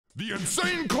The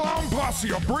Insane Clown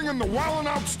Posse are bringing the Wildin'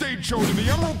 Out stage show to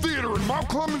the Emerald Theater in Mount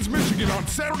Clemens, Michigan on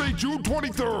Saturday, June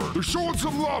 23rd. They're showing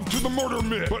some love to the murder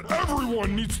myth, but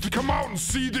everyone needs to come out and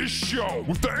see this show.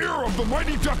 With the era of the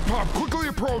mighty death pop quickly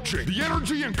approaching, the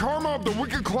energy and karma of the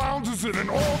wicked clowns is at an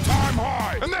all-time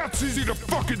high. And that's easy to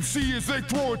fucking see as they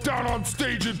throw it down on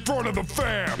stage in front of the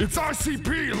fam. It's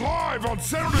ICP live on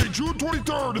Saturday, June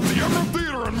 23rd at the Emerald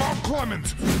Theater in Mount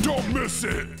Clemens. Don't miss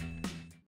it.